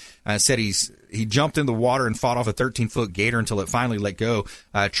County. Said he jumped in the water and fought off a 13-foot gator until it finally let go.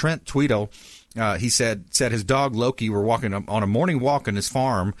 Trent Tweedle, he said his dog Loki were walking on a morning walk on his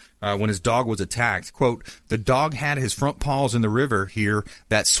farm when his dog was attacked. Quote, the dog had his front paws in the river here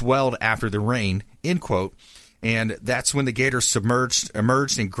that swelled after the rain, end quote. And that's when the gator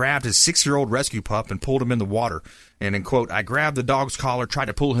emerged and grabbed his 6-year-old rescue pup and pulled him in the water. And in quote, I grabbed the dog's collar, tried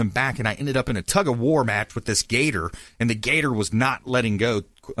to pull him back, and I ended up in a tug-of-war match with this gator, and the gator was not letting go,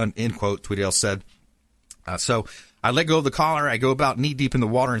 end quote, Tweedale said. So I let go of the collar. I go about knee-deep in the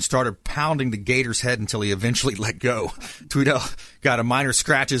water and started pounding the gator's head until he eventually let go. Tweedale got a minor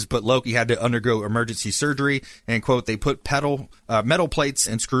scratches, but Loki had to undergo emergency surgery. And, quote, they put metal plates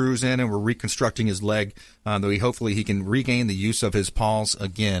and screws in and were reconstructing his leg, though hopefully he can regain the use of his paws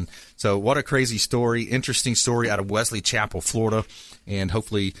again. So what a crazy story, interesting story out of Wesley Chapel, Florida. And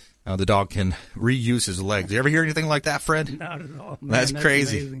hopefully the dog can reuse his legs. Did you ever hear anything like that, Fred? Not at all. Man, that's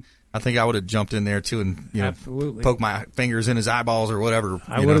crazy. Amazing. I think I would have jumped in there, too, and, Absolutely. poke my fingers in his eyeballs or whatever.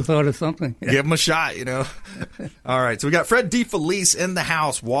 I would have thought of something. Give him a shot, All right, so we got Fred DeFelice in the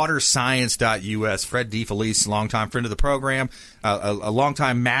house, waterscience.us. Fred DeFelice, longtime friend of the program, a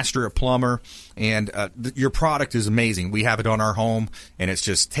longtime master of plumber, and your product is amazing. We have it on our home, and it's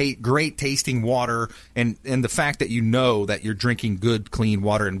just great tasting water, and the fact that you know that you're drinking good, clean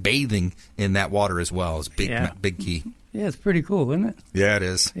water and bathing in that water as well is big key. Yeah, it's pretty cool, isn't it? Yeah, it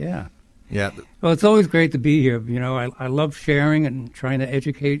is. Yeah. Yeah. Well, it's always great to be here. I love sharing and trying to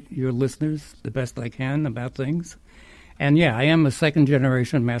educate your listeners the best I can about things. And, yeah, I am a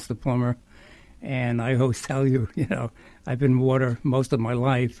second-generation master plumber, and I always tell you, I've been in water most of my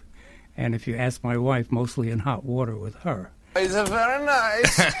life, and if you ask my wife, mostly in hot water with her. It's very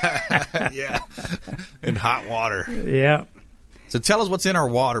nice. Yeah, in hot water. Yeah. So tell us what's in our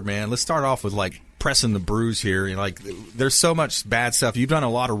water, man. Let's start off with, pressing the bruise here. There's so much bad stuff. You've done a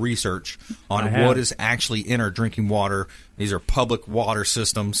lot of research on what is actually in our drinking water. These are public water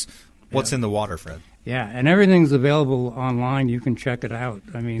systems. What's in the water, Fred? Yeah, and everything's available online. You can check it out.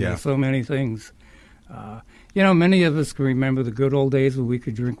 There's so many things. Many of us can remember the good old days when we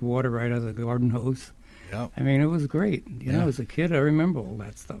could drink water right out of the garden hose. Yep. It was great. As a kid, I remember all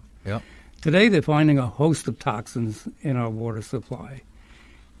that stuff. Yep. Today, they're finding a host of toxins in our water supply.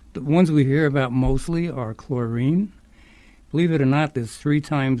 The ones we hear about mostly are chlorine. Believe it or not, there's 3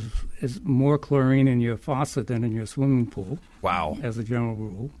 times more chlorine in your faucet than in your swimming pool. Wow. As a general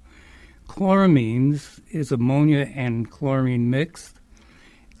rule. Chloramines is ammonia and chlorine mixed.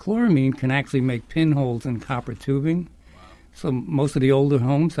 Chloramine can actually make pinholes in copper tubing. Wow. So most of the older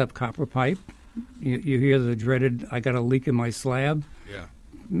homes have copper pipe. You hear the dreaded, I got a leak in my slab. Yeah.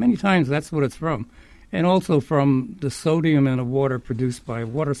 Many times that's what it's from. And also from the sodium in the water produced by a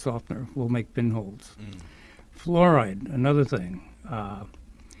water softener will make pinholes. Fluoride, another thing.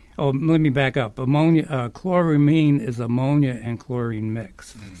 Let me back up. Chloramine is ammonia and chlorine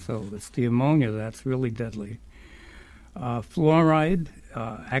mixed. So it's the ammonia that's really deadly. Fluoride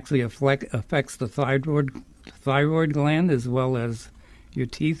actually affects the thyroid gland as well as your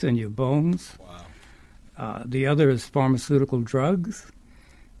teeth and your bones. Wow. The other is pharmaceutical drugs,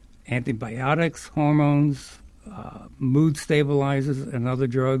 antibiotics, hormones, mood stabilizers and other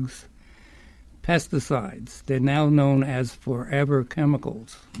drugs, pesticides. They're now known as forever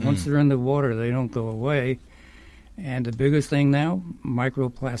chemicals. Once they're in the water, they don't go away. And the biggest thing now,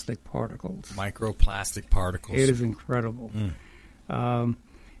 microplastic particles. Microplastic particles. It is incredible.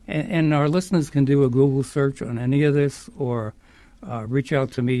 And our listeners can do a Google search on any of this, or reach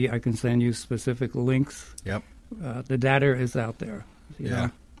out to me. I can send you specific links. Yep. The data is out there. You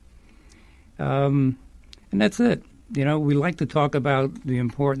know? And that's it. You know, we like to talk about the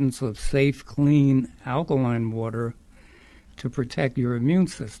importance of safe, clean, alkaline water to protect your immune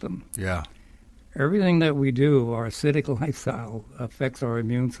system. Yeah. Everything that we do, our acidic lifestyle, affects our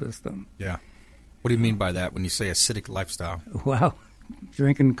immune system. Yeah. What do you mean by that when you say acidic lifestyle? Well,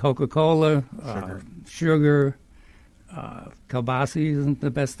 drinking Coca-Cola, sugar, kielbasa isn't the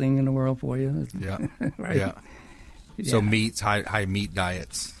best thing in the world for you. Yeah. Right? Yeah. So meats, high meat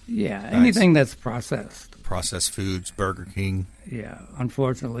diets. Yeah, anything that's processed. Processed foods, Burger King. Yeah,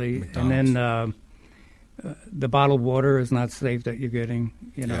 unfortunately. McDonald's. And then the bottled water is not safe that you're getting,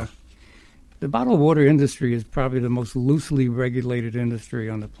 you know. Yeah. The bottled water industry is probably the most loosely regulated industry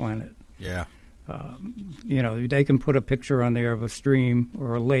on the planet. Yeah. You know, they can put a picture on there of a stream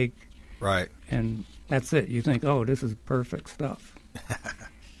or a lake. Right. And that's it. You think, oh, this is perfect stuff.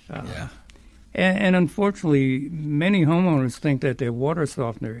 Yeah. And unfortunately, many homeowners think that their water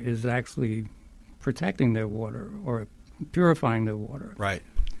softener is actually protecting their water or purifying their water. Right.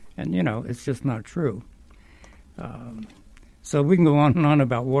 And, you know, it's just not true. So we can go on and on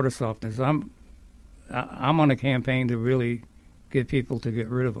about water softeners. I'm on a campaign to really get people to get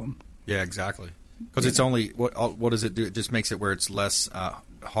rid of them. Yeah, exactly. Because it's only, what does it do? It just makes it where it's less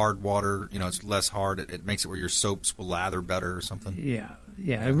hard water. You know, it's less hard. It makes it where your soaps will lather better or something. Yeah.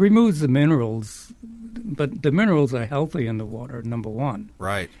 It removes the minerals, but the minerals are healthy in the water, number one.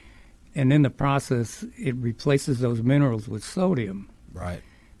 Right. And in the process, it replaces those minerals with sodium. Right.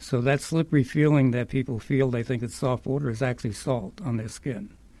 So that slippery feeling that people feel they think it's soft water is actually salt on their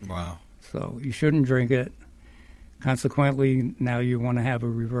skin. Wow. So you shouldn't drink it. Consequently, now you want to have a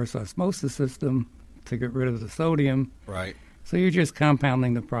reverse osmosis system to get rid of the sodium. Right. So you're just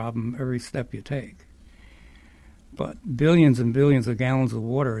compounding the problem every step you take. But billions and billions of gallons of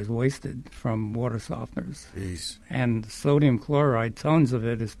water is wasted from water softeners. Jeez. And sodium chloride, tons of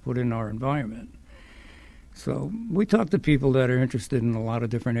it is put in our environment. So we talk to people that are interested in a lot of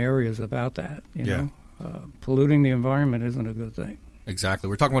different areas about that. You know, polluting the environment isn't a good thing. Exactly.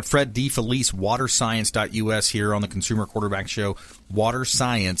 We're talking with Fred DeFelice, waterscience.us here on the Consumer Quarterback Show.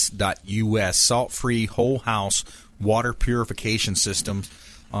 Waterscience.us, salt-free, whole house water purification systems.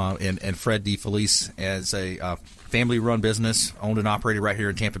 And Fred DeFelice as a family-run business, owned and operated right here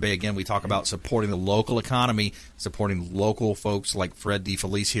in Tampa Bay. Again, we talk about supporting the local economy, supporting local folks like Fred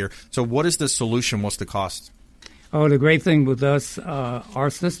DeFelice here. So what is the solution? What's the cost? Oh, the great thing with us, our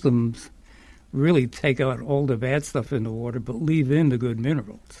systems really take out all the bad stuff in the water but leave in the good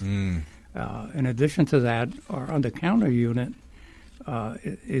minerals. In addition to that, our under-counter unit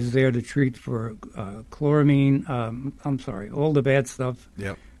is there to treat for chloramine, all the bad stuff.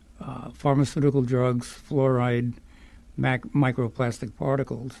 Yep. Pharmaceutical drugs, fluoride, microplastic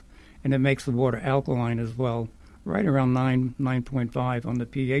particles, and it makes the water alkaline as well, right around 9.5 on the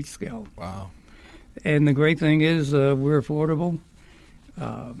pH scale. Wow. And the great thing is we're affordable.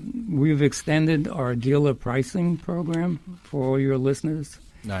 We've extended our dealer pricing program for all your listeners.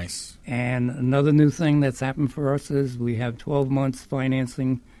 Nice. And another new thing that's happened for us is we have 12 months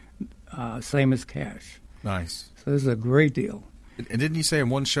financing, same as cash. Nice. So this is a great deal. And didn't you say in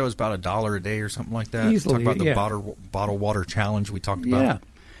one show it's about $1 a day or something like that? Easily, Talk about the bottle water challenge we talked about.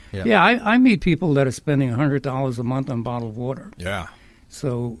 Yeah, I meet people that are spending $100 a month on bottled water. Yeah.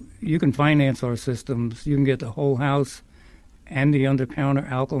 So you can finance our systems. You can get the whole house and the under-counter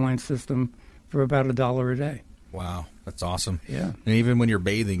alkaline system for about $1 a day. Wow, that's awesome. Yeah. And even when you're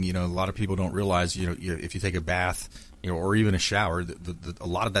bathing, you know, a lot of people don't realize, you know, if you take a bath, you know, or even a shower, a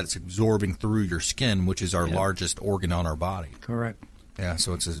lot of that's absorbing through your skin, which is our largest organ on our body. Correct. Yeah,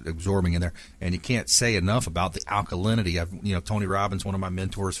 so it's absorbing in there, and you can't say enough about the alkalinity. Tony Robbins, one of my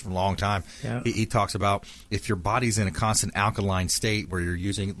mentors for a long time, he talks about if your body's in a constant alkaline state where you're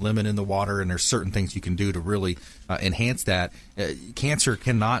using lemon in the water, and there's certain things you can do to really enhance that. Cancer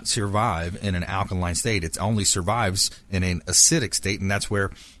cannot survive in an alkaline state. It only survives in an acidic state, and that's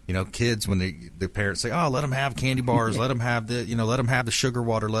where, you know, kids, when the parents say, "Oh, let them have candy bars, let them have the sugar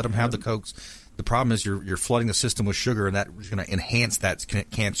water, let them have the Cokes." The problem is you're flooding the system with sugar, and that is going to enhance that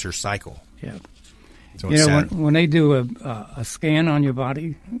cancer cycle. Yeah. So you know, when they do a scan on your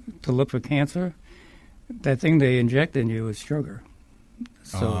body to look for cancer, that thing they inject in you is sugar.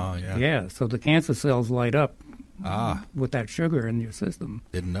 So so the cancer cells light up with that sugar in your system.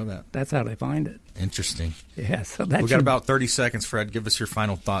 Didn't know that. That's how they find it. Interesting. Yeah, so that's... We got about 30 seconds, Fred. Give us your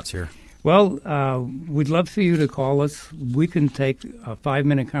final thoughts here. Well, we'd love for you to call us. We can take a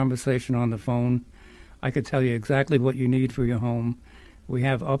 5-minute conversation on the phone. I could tell you exactly what you need for your home. We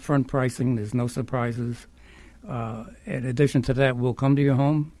have upfront pricing. There's no surprises. In addition to that, we'll come to your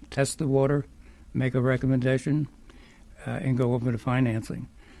home, test the water, make a recommendation, and go over the financing.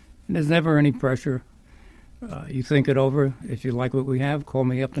 And there's never any pressure. You think it over. If you like what we have, call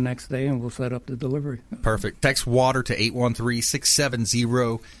me up the next day, and we'll set up the delivery. Perfect. Text WATER to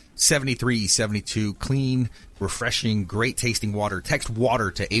 813-670-7372. Clean, refreshing, great-tasting water. Text WATER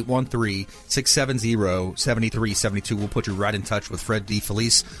to 813-670-7372. We'll put you right in touch with Fred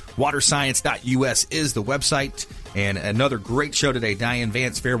DeFelice. Waterscience.us is the website. And another great show today. Diane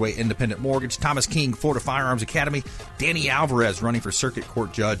Vance, Fairway Independent Mortgage. Thomas King, Florida Firearms Academy. Danny Alvarez, running for Circuit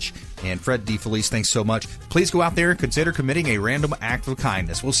Court Judge. And Fred DeFelice, thanks so much. Please go out there and consider committing a random act of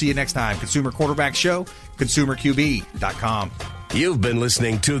kindness. We'll see you next time. Consumer Quarterback Show, ConsumerQB.com. You've been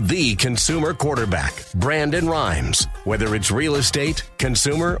listening to The Consumer Quarterback, Brandon Rhymes. Whether it's real estate,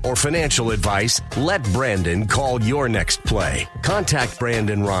 consumer, or financial advice, let Brandon call your next play. Contact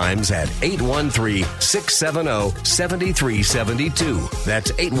Brandon Rhymes at 813-670-7372.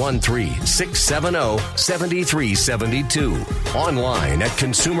 That's 813-670-7372. Online at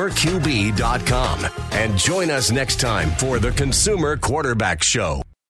ConsumerQB.com. And join us next time for The Consumer Quarterback Show.